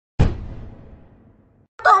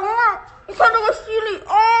你看这个吸力，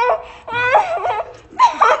哦，发不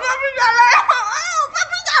下来了，哎呦，发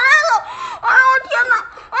不下来了，哎呦天哪，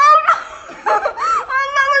啊，发不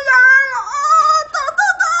下来了，啊，疼，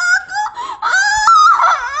啊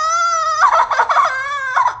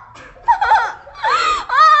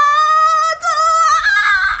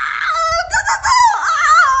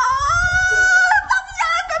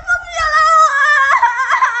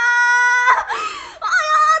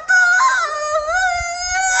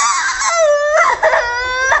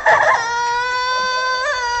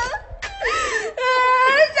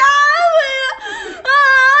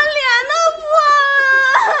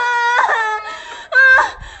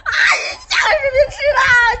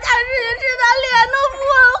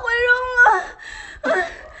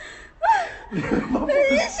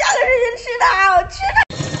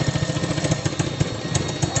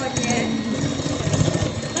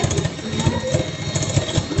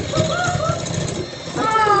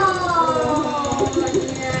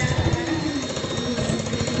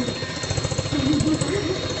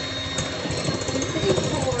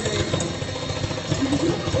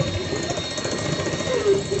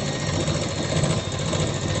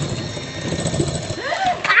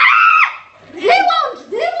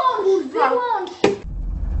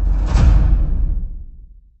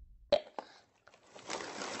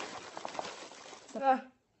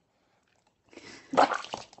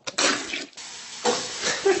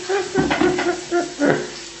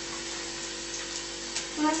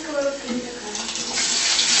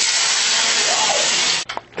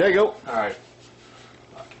，Okay, go. All right.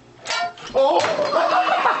 Oh!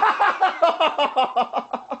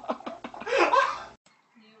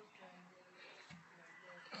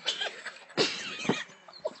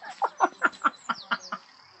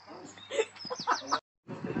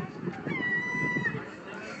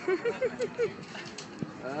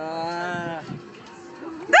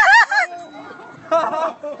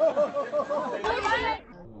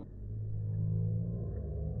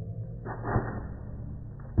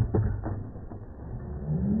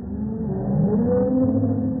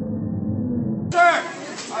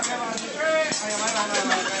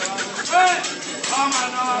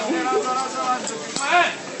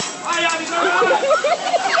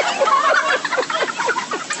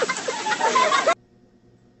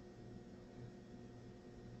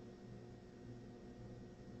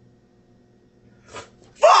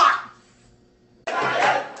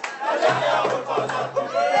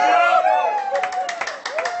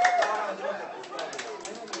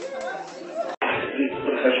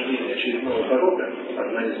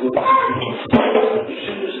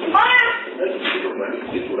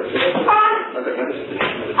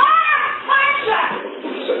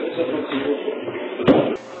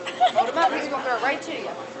 Automatically gonna throw it right to you.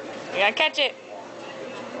 You gotta catch it.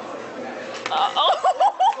 Oh!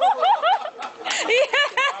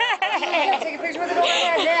 Yeah. Take a picture with it over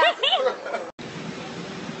there, yeah.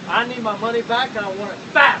 I need my money back and I want it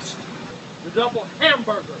fast. The double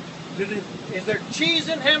hamburger. Is there cheese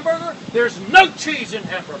in hamburger? There's no cheese in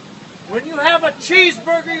hamburger. When you have a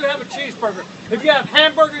cheeseburger, you have a cheeseburger. If you have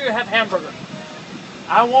hamburger, you have hamburger.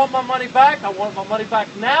 I want my money back. I want my money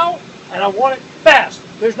back now, and I want it fast.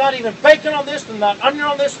 There's not even bacon on this, and not onion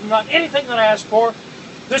on this, and not anything that I asked for.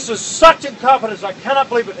 This is such incompetence. I cannot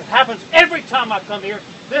believe it. It happens every time I come here.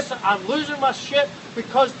 I'm losing my shit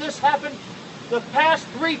because this happened the past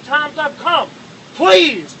 3 times I've come.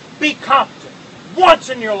 Please be competent once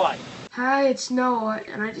in your life. Hi, it's Noah,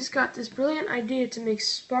 and I just got this brilliant idea to make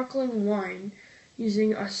sparkling wine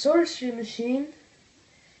using a sorcery machine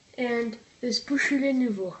and this Bouchelet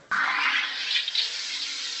Nouveau.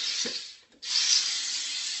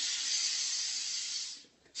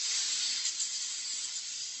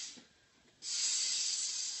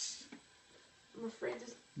 I'm afraid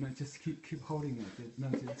this... No, just keep holding it. No,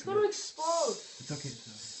 it's going to explode. It's okay.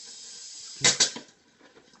 It's okay.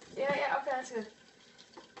 Yeah, okay, that's good.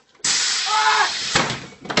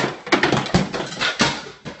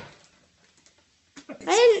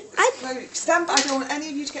 Stand by. I don't want any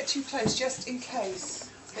of you to get too close, just in case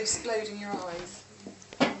they explode in your eyes.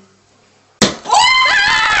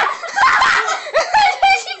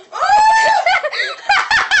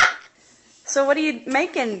 So what are you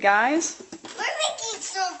making, guys? We're making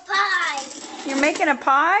some pie. You're making a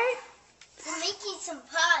pie? We're making some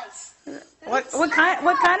pies. What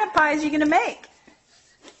kind of pies are you gonna make?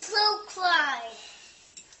 Blue pie.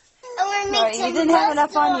 And we're making You didn't have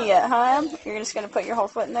enough on you yet, huh? You're just gonna put your whole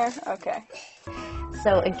foot in there? Okay.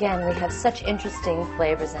 So again, we have such interesting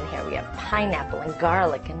flavors in here. We have pineapple and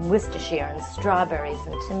garlic and Worcestershire and strawberries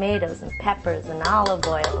and tomatoes and peppers and olive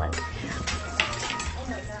oil and...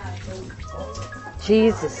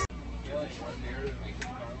 Jesus.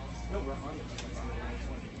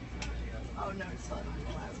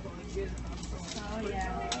 Oh,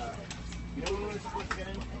 yeah.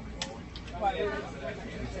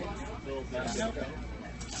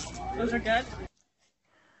 Those are good?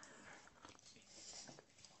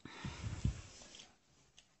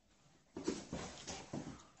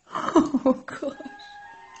 Oh, gosh.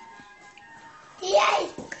 The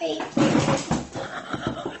ice cream.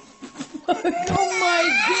 Oh, my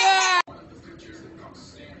God.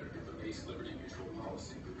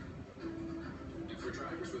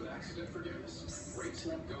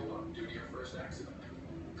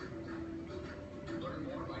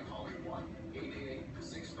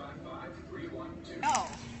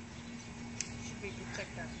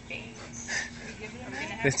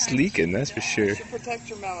 It's leaking, that's for sure. Protect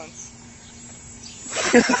your melons.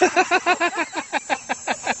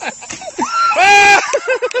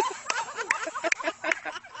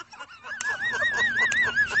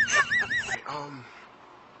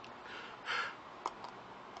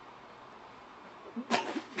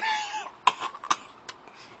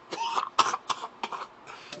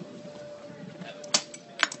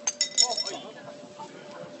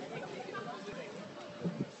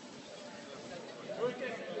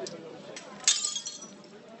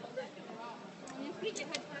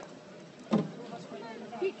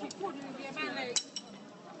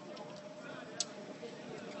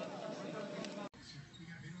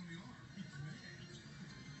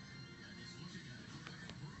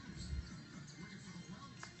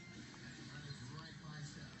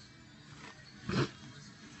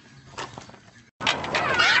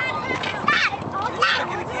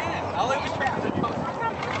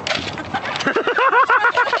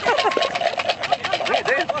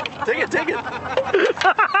 Take it, take it.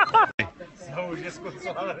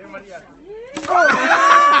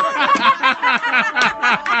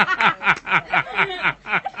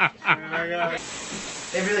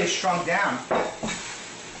 They really shrunk down.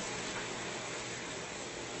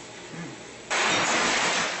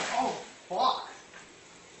 Oh, fuck.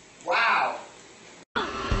 Wow.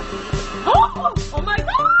 Oh my gosh!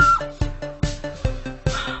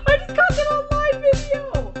 I just got that on live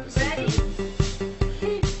video! Ready?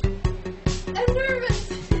 I'm nervous!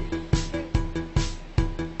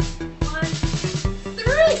 1, 3!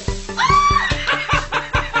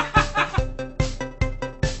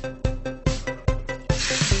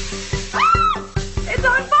 It's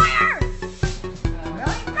on fire!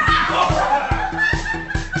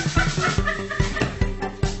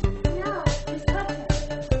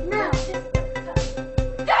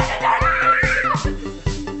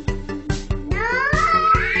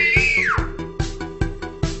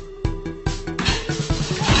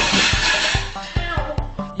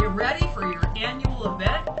 You ready for your annual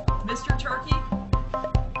event, Mr. Turkey?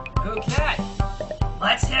 Okay,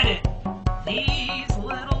 let's hit it. These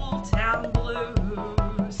little town blues.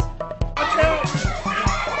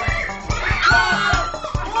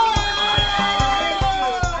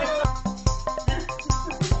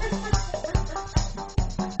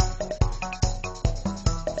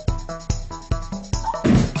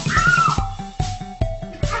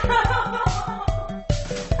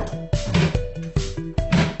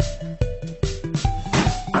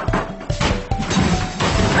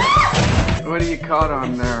 What do you caught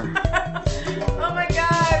on there? Oh my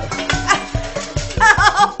god!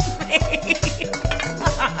 Help me!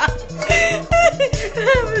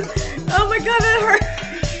 Oh my god, that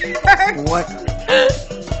hurt! What?